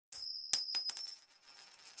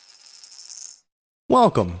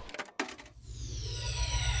Welcome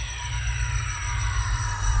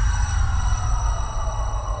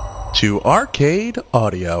to Arcade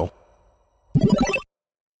Audio.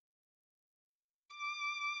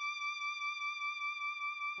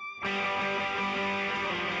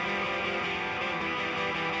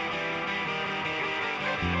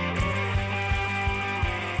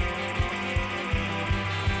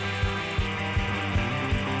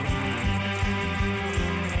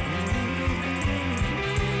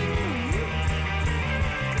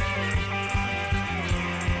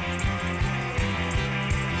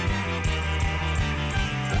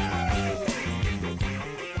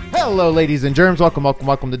 Hello, ladies and germs. Welcome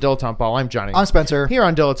to Dilettante Ball. I'm Johnny. I'm Spencer. Here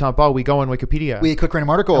on Dilettante Ball, we go on Wikipedia. We click random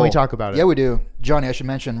article. And we talk about it. Yeah, we do. Johnny, I should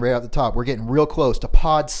mention right at the top, we're getting real close to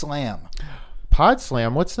Pod Slam. Pod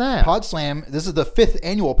Slam? What's that? Pod Slam, this is the 5th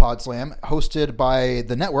annual Pod Slam hosted by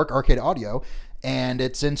the network Arcade Audio, and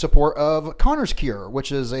it's in support of Connor's Cure,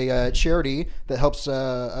 which is a charity that helps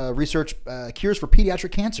research cures for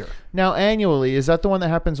pediatric cancer. Now, annually, is that the one that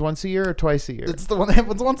happens once a year or twice a year? It's the one that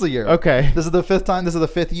happens once a year. Okay. This is the 5th time. This is the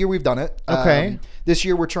 5th year we've done it. Okay. This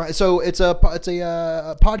year we're trying. So it's a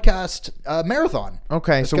podcast marathon.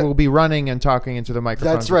 Okay, so we'll be running and talking into the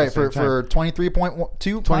microphone. That's right, for 23.2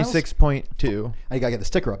 26.2. I gotta get the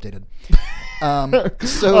sticker updated.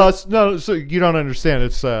 So you don't understand.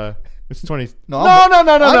 It's 20. No.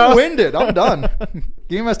 I'm winded. I'm done.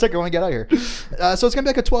 Give me my sticker when we get out of here. So it's gonna be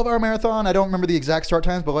like a 12-hour marathon. I don't remember the exact start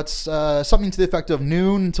times, but let's something to the effect of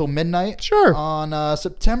noon until midnight. Sure. On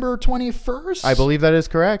September 21st. I believe that is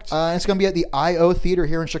correct. It's gonna be at the I.O. Theater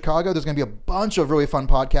here in Chicago. There's gonna be a bunch of really fun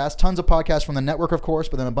podcasts, tons of podcasts from the network, of course,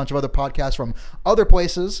 but then a bunch of other podcasts from other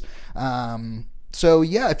places. So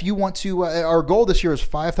yeah, if you want to, our goal this year is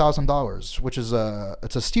 $5,000, which is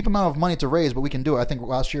it's a steep amount of money to raise, but we can do it. I think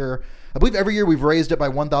last year, I believe every year we've raised it by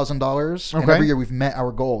 $1,000, and every year we've met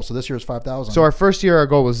our goal. So this year is $5,000. So our first year, our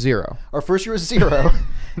goal was $0. Our first year was $0,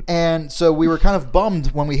 and so we were kind of bummed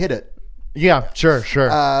when we hit it. Yeah, sure.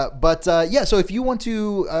 But so if you want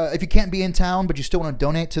to, if you can't be in town, but you still want to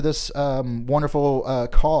donate to this wonderful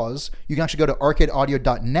cause, you can actually go to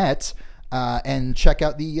arcadeaudio.net. And check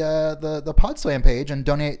out the Pod Slam page and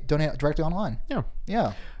donate directly online.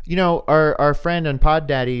 Yeah. You know, our friend and pod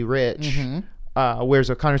daddy Rich wears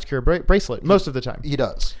a Connor's Cure bracelet most of the time. He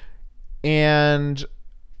does. And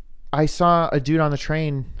I saw a dude on the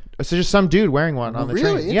train. So just some dude wearing one on the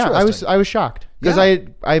really? train. Yeah, I was shocked because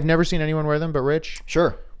I've never seen anyone wear them but Rich. Sure.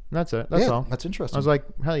 And that's it. That's all. That's interesting. I was like,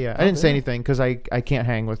 hell yeah. I didn't say anything because I can't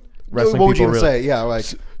hang with wrestling what would people. You say? Yeah, like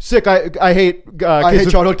sick. I hate. I hate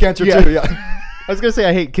childhood cancer too. Yeah. I was gonna say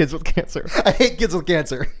I hate kids with cancer. I hate kids with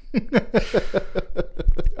cancer.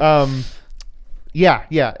 Yeah.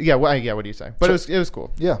 What do you say? But it was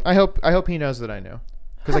cool. Yeah. I hope he knows that I knew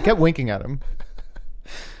because I kept winking at him.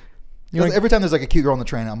 Every time there's like a cute girl on the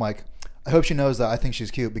train, I'm like, I hope she knows that I think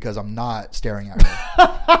she's cute because I'm not staring at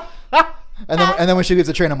her. And then when she gets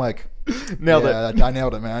the train, I'm like, nailed it. I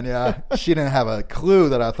nailed it, man. Yeah. She didn't have a clue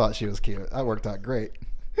that I thought she was cute. That worked out great.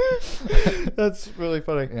 That's really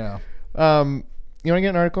funny. Yeah. You want to get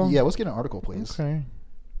an article? Yeah, let's get an article, please.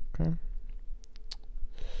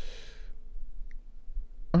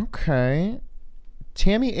 Okay.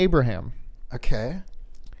 Tammy Abraham. Okay.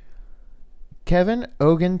 Kevin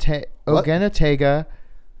Ogenatega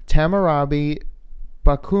Tamarabi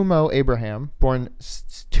Bakumo Abraham, born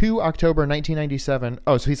 2 October 1997.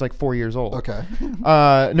 Oh, so he's like 4 years old. Okay.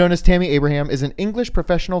 Known as Tammy Abraham, is an English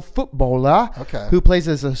professional footballer who plays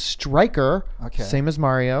as a striker, same as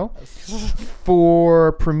Mario,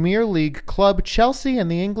 for Premier League club Chelsea and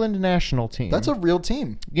the England national team. That's a real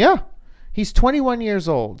team. Yeah. He's 21 years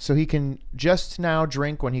old, so he can just now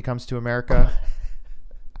drink when he comes to America.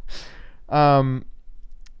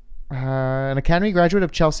 An academy graduate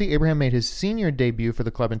of Chelsea, Abraham made his senior debut for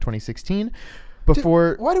the club in 2016.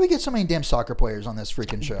 Before, why do we get so many damn soccer players on this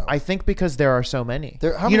freaking show? I think because there are so many.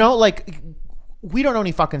 We don't know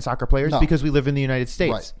any fucking soccer players because we live in the United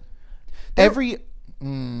States. Right.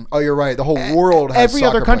 You're right. The whole world has every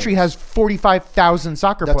other country has 45,000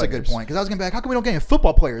 soccer players. That's a good point. Because I was going to be like, how come we don't get any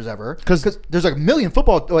football players ever? Because there's like a million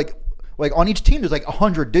football, like on each team, there's like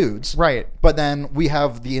 100 dudes. Right. But then we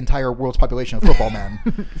have the entire world's population of football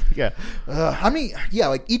men. Yeah. How many? Yeah,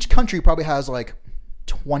 like each country probably has like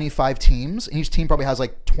 25 teams, and each team probably has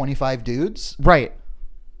like 25 dudes. Right.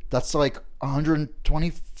 That's like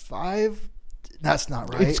 125. That's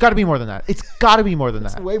not right. It's got to be more than that. It's got to be more than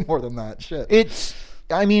that. It's way more than that. Shit. It's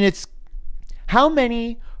how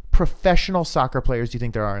many professional soccer players do you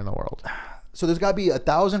think there are in the world? So there's got to be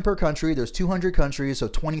 1,000 per country. There's 200 countries, so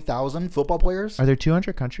 20,000 football players. Are there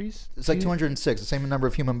 200 countries? It's like 206, the same number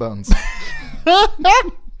of human bones.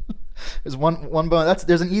 There's one bone.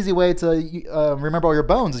 There's an easy way to remember all your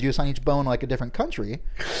bones. Is you assign each bone like a different country.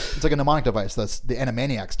 It's like a mnemonic device. That's the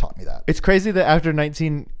Animaniacs taught me that. It's crazy that after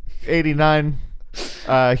 1989,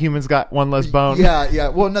 humans got one less bone. Yeah.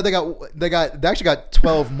 Well, no, they actually got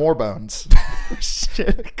 12 more bones.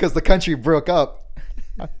 Shit. Because the country broke up.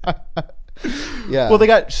 Yeah. Well, they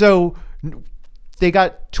got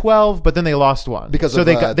 12, but then they lost one because so of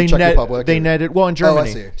the Czech Republic. They netted in Germany.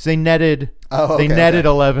 I see. So they netted. They netted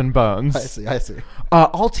 11 bones. I see.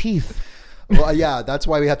 All teeth. Well, yeah, that's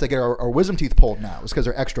why we have to get our wisdom teeth pulled now. It's because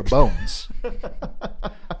they're extra bones.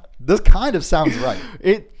 This kind of sounds right.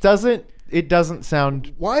 It doesn't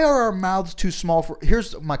sound. Why are our mouths too small for?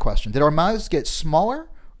 Here's my question: did our mouths get smaller,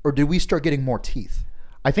 or did we start getting more teeth?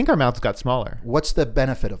 I think our mouths got smaller. What's the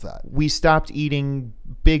benefit of that? We stopped eating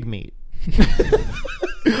big meat.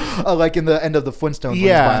 Like in the end of the Flintstones, when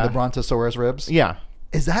he's buying the Brontosaurus ribs. Yeah,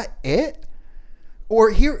 is that it?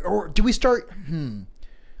 Or do we start?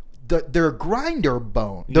 They're grinder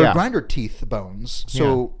bone. They're grinder teeth bones.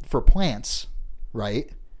 So for plants, right?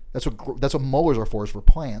 That's what molars are for. Is for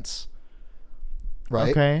plants,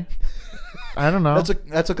 right? Okay. I don't know.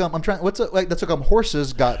 That's like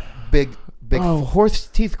horses got big. Oh, horse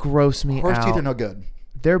teeth gross me out. Horse teeth are no good.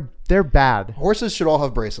 They're bad. Horses should all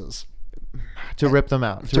have braces. To rip them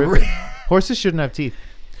out. Horses shouldn't have teeth.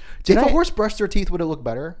 If a horse brushed their teeth, would it look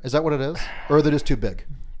better? Is that what it is? Or are they just too big?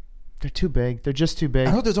 They're too big. They're just too big.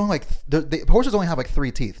 I know there's only horses only have like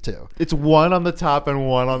 3 teeth too. It's one on the top and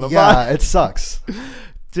one on the bottom. Yeah, it sucks.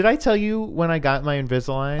 Did I tell you when I got my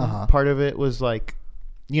Invisalign, part of it was like,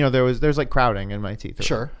 there's like crowding in my teeth.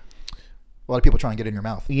 Sure. A lot of people try and get in your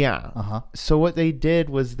mouth. Yeah. So what they did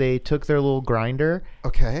was they took their little grinder.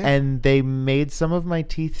 Okay. And they made some of my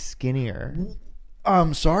teeth skinnier.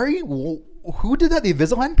 Sorry? Who did that? The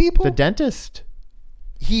Invisalign people? The dentist.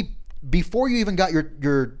 Before you even got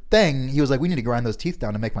your thing, he was like, we need to grind those teeth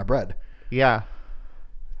down to make my bread. Yeah.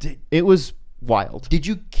 It was wild. Did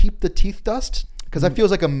you keep the teeth dust? Because that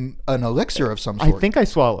feels like an elixir of some sort. I think I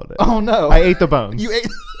swallowed it. Oh, no. I ate the bones. You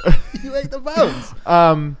ate the bones.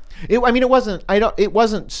 It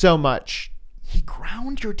wasn't so much. He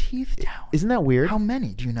ground your teeth down. Isn't that weird? How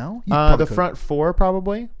many? Do you know? The front 4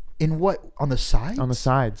 probably. In what? On the sides? On the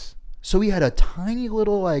sides. So he had a tiny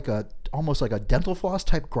little almost like a dental floss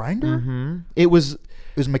type grinder. Mm-hmm. It was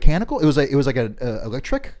mechanical. It was like an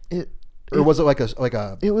electric. Or was it like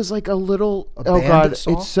a? It was like a little.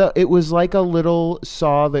 Saw? It was like a little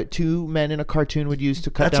saw that 2 men in a cartoon would use to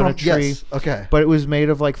cut down a tree. Yes. Okay. But it was made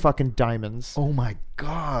of like fucking diamonds. Oh my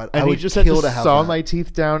god! And he just had to saw my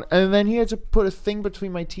teeth down, and then he had to put a thing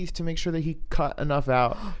between my teeth to make sure that he cut enough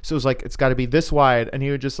out. So it was like it's got to be this wide, and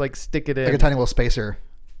he would just like stick it in like a tiny little spacer.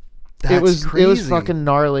 It was fucking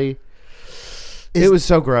gnarly. It was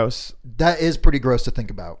so gross. That is pretty gross to think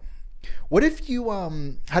about. What if you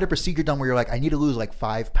had a procedure done where you're like, I need to lose like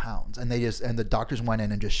 5 pounds, and the doctors went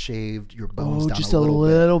in and just shaved your bones down just a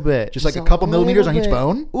little bit, just like a couple millimeters on each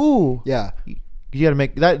bone? Ooh, yeah. You got to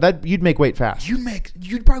make that. You'd make weight fast.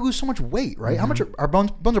 You'd probably lose so much weight, right? Mm-hmm. How much our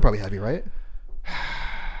bones are probably heavy, right?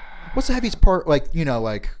 What's the heaviest part? Like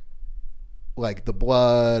the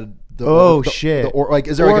blood. Shit!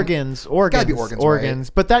 Is there organs? Gotta be organs, right?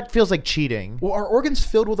 But that feels like cheating. Well, are organs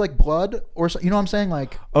filled with like blood, or you know what I'm saying?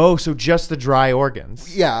 Like, so just the dry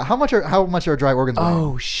organs? Yeah. How much are dry organs?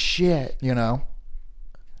 Oh shit!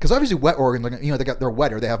 Because obviously wet organs, they're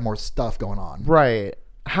wetter. They have more stuff going on. Right.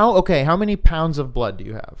 How many pounds of blood do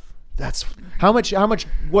you have? That's how much?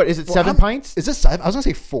 What is it? 7 pints? Is this 7? I was gonna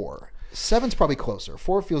say 4. 7's probably closer.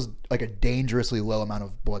 4 feels like a dangerously low amount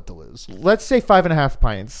of blood to lose. Let's say 5.5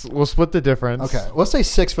 pints. We'll split the difference. Okay. Let's say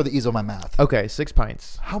 6 for the ease of my math. Okay, 6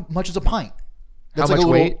 pints. How much is a pint? That's how much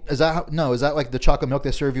weight? Is that like the chocolate milk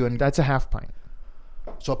they serve you in? That's a half pint.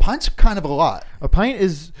 So a pint's kind of a lot. A pint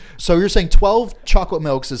is. So you're saying 12 chocolate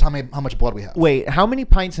milks is how much blood we have? Wait, how many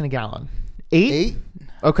pints in a gallon? 8? 8?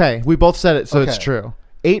 Okay, we both said it, so it's true.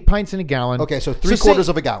 8 pints in a gallon. Okay, so 3/4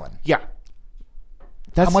 of a gallon. Yeah.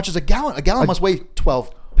 How much is a gallon? A gallon must weigh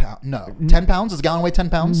 12 pounds. No, 10 pounds? Does a gallon weigh 10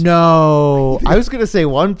 pounds? No, I was gonna say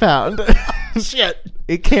 1 pound. Shit,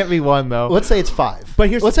 it can't be 1 though. Let's say it's 5. But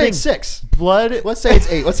here's let's the say thing. It's 6. Blood. Let's say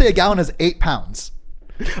it's 8. Let's say a gallon is 8 pounds.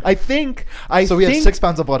 So we have 6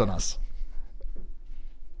 pounds of blood on us.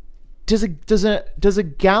 Does a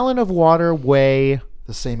gallon of water weigh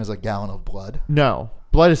the same as a gallon of blood? No,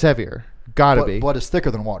 blood is heavier. Gotta be. Blood is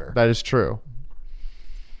thicker than water. That is true.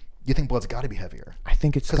 You think blood's got to be heavier? I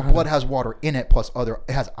think it's because blood has water in it plus it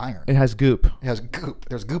has iron. It has goop. It has goop.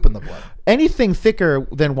 There's goop in the blood. Anything thicker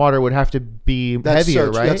than water would have to be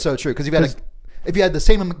heavier, right? That's so true. Because if you had the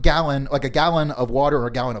same gallon, like a gallon of water or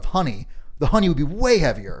a gallon of honey, the honey would be way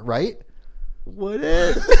heavier, right? Would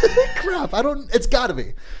it? Crap! It's got to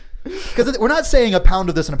be. Because we're not saying a pound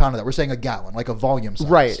of this and a pound of that. We're saying a gallon, like a volume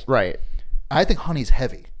size. Right. I think honey's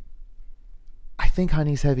heavy. I think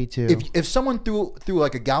honey's heavy too. If someone threw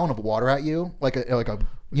like a gallon of water at you, like a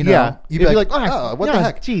you'd be like, oh, what the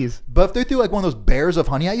heck? Jeez. But if they threw like one of those bears of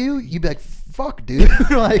honey at you, you'd be like, fuck, dude.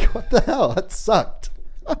 Like, what the hell? That sucked.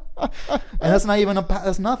 And that's not even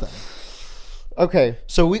that's nothing. Okay.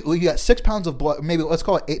 So we got 6 pounds of blood. Maybe let's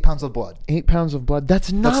call it 8 pounds of blood. 8 pounds of blood.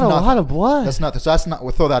 That's not a lot of blood. That's nothing. So that's not.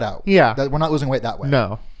 We'll throw that out. Yeah. We're not losing weight that way.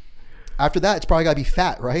 No. After that, it's probably got to be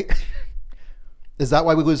fat, right? Is that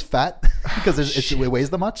why we lose fat? Because it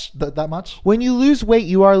weighs that much? When you lose weight,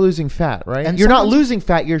 you are losing fat, right? And you're not losing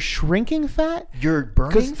fat. You're shrinking fat. You're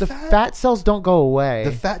burning fat? Because the fat cells don't go away.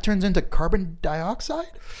 The fat turns into carbon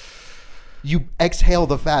dioxide? You exhale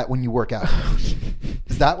the fat when you work out.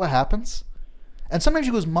 Is that what happens? And sometimes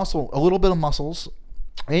you lose a little bit of muscles.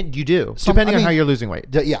 And you do, depending on how you're losing weight.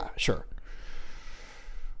 Yeah, sure.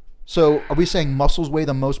 So are we saying muscles weigh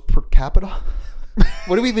the most per capita?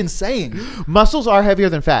 What are we even saying? Muscles are heavier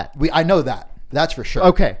than fat. I know that. That's for sure.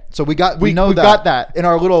 Okay. So we got that in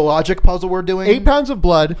our little logic puzzle we're doing. 8 pounds of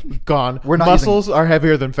blood gone. We're not muscles are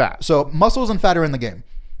heavier than fat. So muscles and fat are in the game.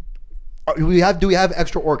 Do we have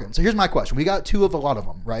extra organs? So here's my question. We got 2 of a lot of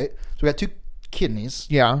them, right? So we got 2 kidneys.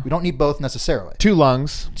 Yeah. We don't need both necessarily. 2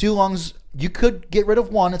 lungs. 2 lungs. You could get rid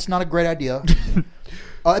of one. It's not a great idea.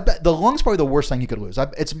 I bet the lung's probably the worst thing you could lose.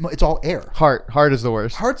 It's all air. Heart is the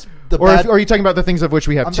worst. Heart's the or bad. Or are you talking about the things of which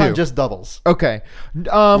we have 2? I'm talking just doubles. Okay.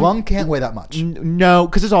 Lung can't weigh that much. No,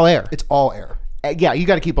 because it's all air. It's all air. Yeah, you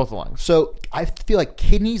got to keep both the lungs. So I feel like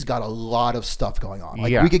kidneys got a lot of stuff going on.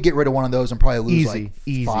 Like we could get rid of one of those and probably lose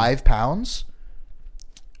easy. 5 pounds.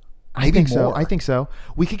 I think so.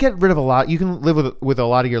 We could get rid of a lot. You can live with a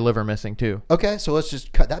lot of your liver missing too. Okay, so let's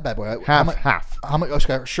just cut that bad boy. Half. How much?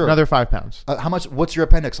 Okay, sure. Another 5 pounds. How much? What's your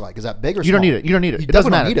appendix like? Is that big or small? You don't need it. It doesn't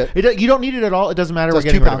matter. Need it. You don't need it at all. It doesn't matter. So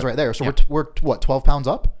that's 2 pounds right there. So we're what, 12 pounds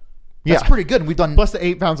up? That's pretty good. We've done plus the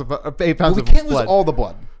 8 pounds of blood. We can't lose all the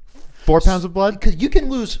blood. 4 pounds of blood? Because you can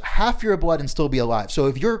lose half your blood and still be alive. So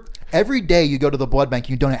if every day you go to the blood bank,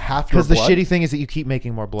 you donate half your blood. Because the shitty thing is that you keep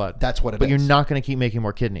making more blood. That's what it is. But you're not going to keep making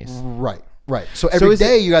more kidneys. Right. So every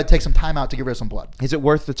day you got to take some time out to get rid of some blood. Is it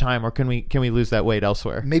worth the time, or can we lose that weight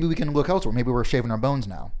elsewhere? Maybe we can look elsewhere. Maybe we're shaving our bones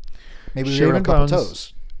now. Maybe we're shaving a couple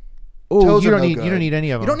toes. Oh, you don't need any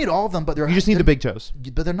of them. You don't need all of them, but you just need the big toes.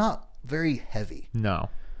 But they're not very heavy. No.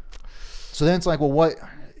 So then it's like, well, what?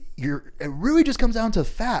 It really just comes down to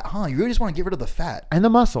fat, huh? You really just want to get rid of the fat and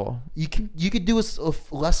the muscle. You could do with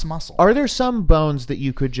less muscle. Are there some bones that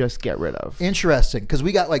you could just get rid of? Interesting, because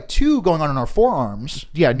we got like 2 going on in our forearms.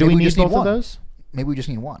 Yeah, do we need both of those? Maybe we just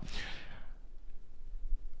need 1.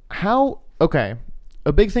 Okay,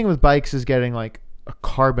 a big thing with bikes is getting like a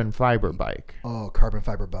carbon fiber bike. Oh, carbon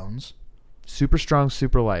fiber bones. Super strong,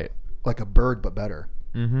 super light. Like a bird, but better.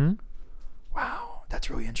 Mm-hmm. Wow. That's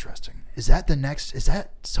really interesting. Is that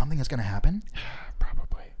something that's going to happen?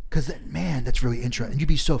 Probably. Because, man, that's really interesting. You'd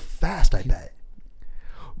be so fast, I bet.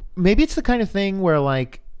 Maybe it's the kind of thing where,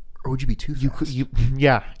 like... Or would you be too fast? You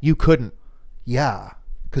couldn't. Yeah.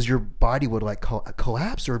 Because your body would, like,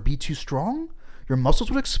 collapse or be too strong. Your muscles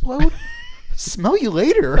would explode. Smell you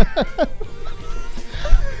later.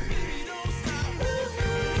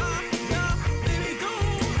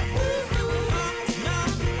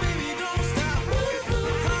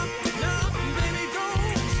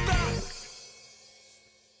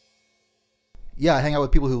 Yeah, I hang out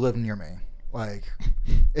with people who live near me. Like,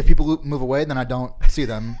 if people move away, then I don't see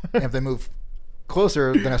them. And if they move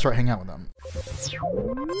closer, then I start hanging out with them.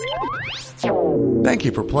 Thank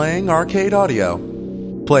you for playing Arcade Audio.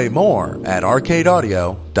 Play more at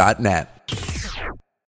arcadeaudio.net.